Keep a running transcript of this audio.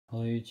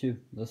Hello YouTube,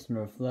 this is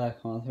Nerf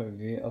coming with a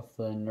review of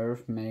the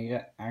Nerf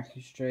Mega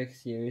Action Strike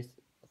series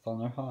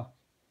Thunderhawk.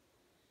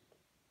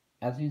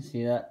 As you can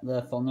see, that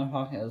the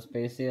Thunderhawk is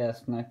basically a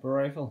sniper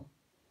rifle,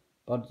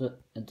 but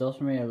it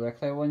doesn't really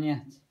look like one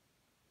yet.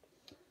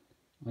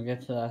 I'll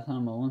get to that in a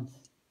moment.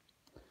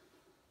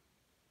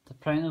 To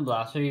prime the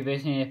blaster, you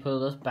basically need to pull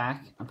this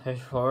back and push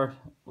forward,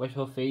 which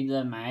will feed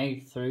the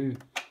mag through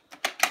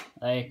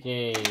like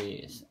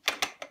a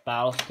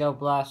battle skill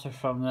blaster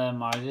from the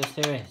Mario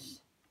series.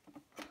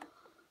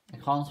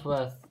 It comes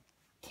with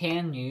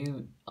 10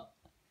 new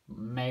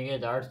mega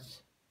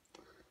darts.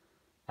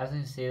 As you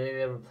can see,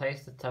 they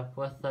replaced the tip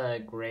with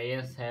the grey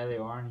instead of the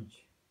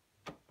orange.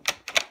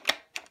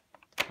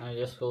 And I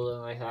just go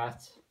in like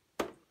that.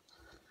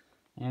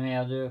 Anyway,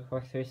 I'll do a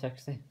quick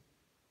 360.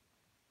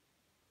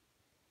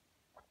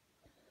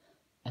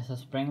 It's a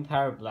spring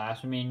powered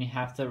blaster, meaning you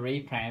have to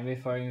re-prime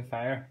before you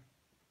fire.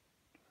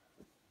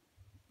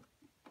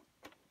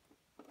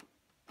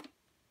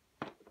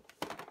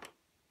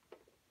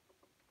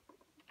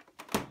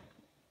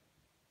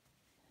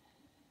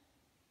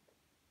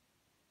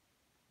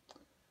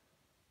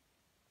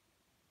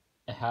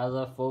 It has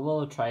a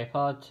full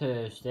tripod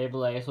to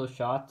stabilize those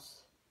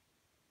shots.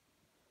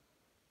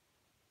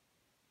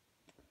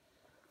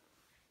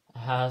 It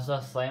has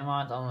a slide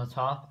mount on the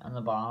top and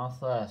the bottom of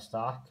the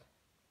stock.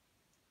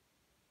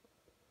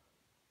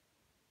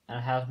 And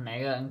it has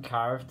mega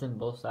encarved in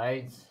both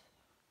sides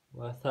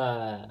with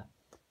a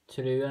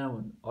to do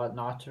and what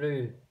not to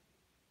do.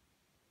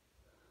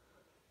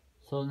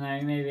 So now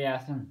you may be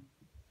asking,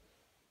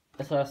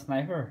 is it a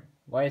sniper?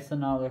 Why is it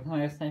not looking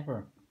like a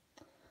sniper?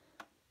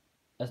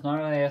 It's not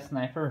really a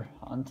sniper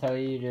until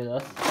you do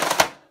this.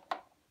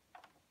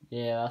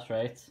 Yeah, that's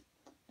right.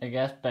 It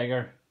gets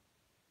bigger.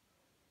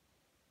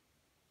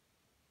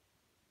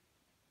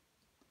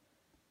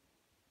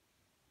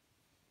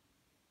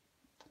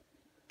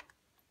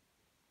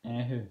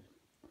 Anywho,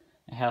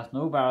 it has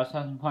no barrel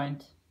setting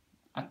point,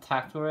 a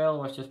tactical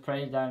rail which is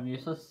pretty damn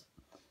useless,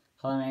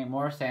 so it make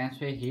more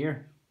sense right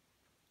here.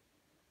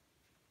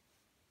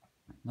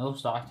 No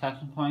stock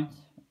testing point,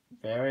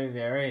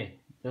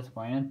 very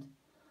disappointed.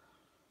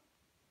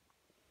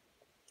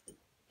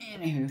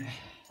 Anywho,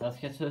 let's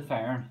get to the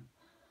firing.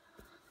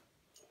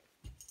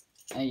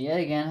 I yet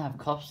again have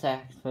cup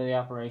stacks for the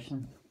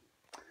operation.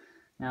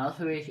 Now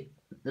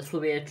this will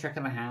be a trick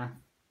and a half.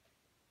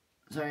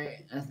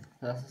 Sorry,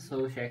 this is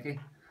so shaky.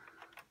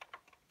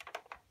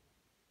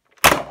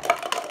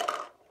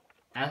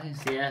 As you can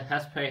see,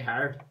 that's pretty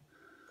hard.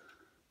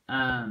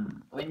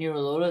 When you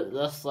reload it,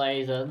 this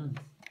slides in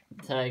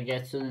to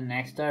get to the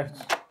next dart,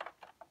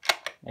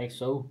 like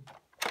so.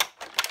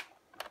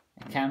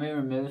 It can be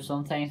removed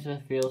sometimes if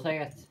it feels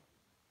like it.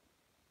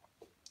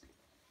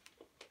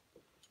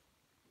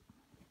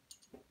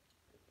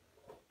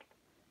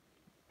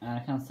 And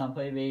it can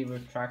simply be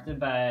retracted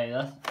by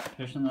this,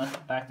 pushing this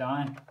back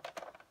down.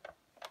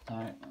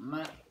 Sorry,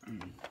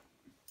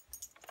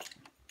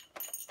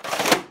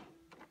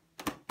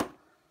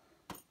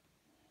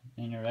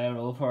 and you're ready to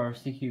roll for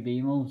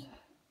CQB mode.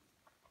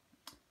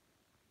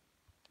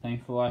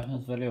 Thanks for watching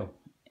this video.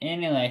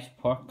 Any like,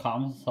 support,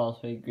 comments, and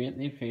thoughts would be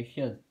greatly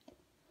appreciated.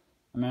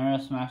 Remember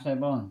to smash that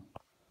button.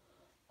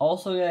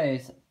 Also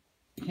guys,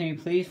 can you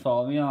please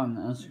follow me on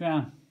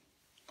Instagram?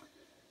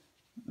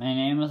 My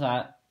name is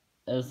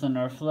the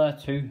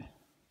Nerf 2.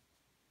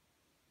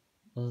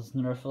 This is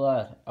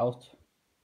Nerf out.